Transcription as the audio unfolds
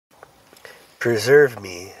Preserve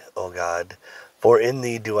me, O God, for in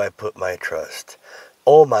thee do I put my trust.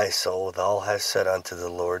 O my soul, thou hast said unto the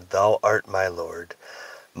Lord, Thou art my Lord.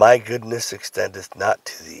 My goodness extendeth not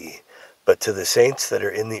to thee, but to the saints that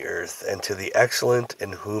are in the earth, and to the excellent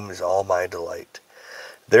in whom is all my delight.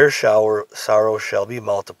 Their sorrow shall be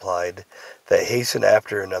multiplied, that hasten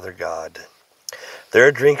after another God.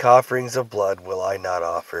 Their drink offerings of blood will I not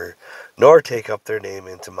offer, nor take up their name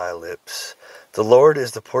into my lips. The Lord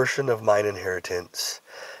is the portion of mine inheritance,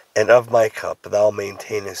 and of my cup thou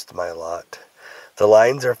maintainest my lot. The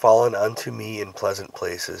lines are fallen unto me in pleasant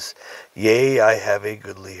places. Yea, I have a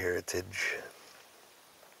goodly heritage.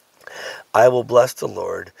 I will bless the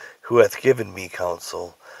Lord, who hath given me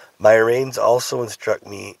counsel. My reins also instruct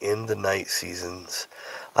me in the night seasons.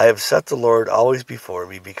 I have set the Lord always before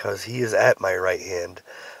me, because he is at my right hand.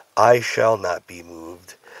 I shall not be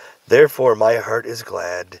moved. Therefore my heart is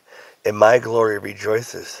glad, and my glory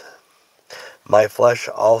rejoiceth. My flesh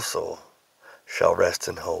also shall rest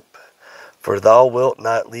in hope. For thou wilt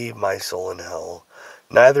not leave my soul in hell,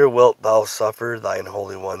 neither wilt thou suffer thine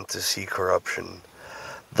Holy One to see corruption.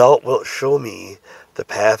 Thou wilt show me the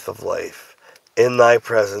path of life. In thy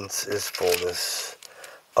presence is fullness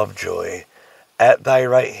of joy. At thy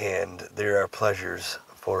right hand there are pleasures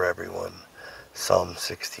for everyone. Psalm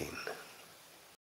 16.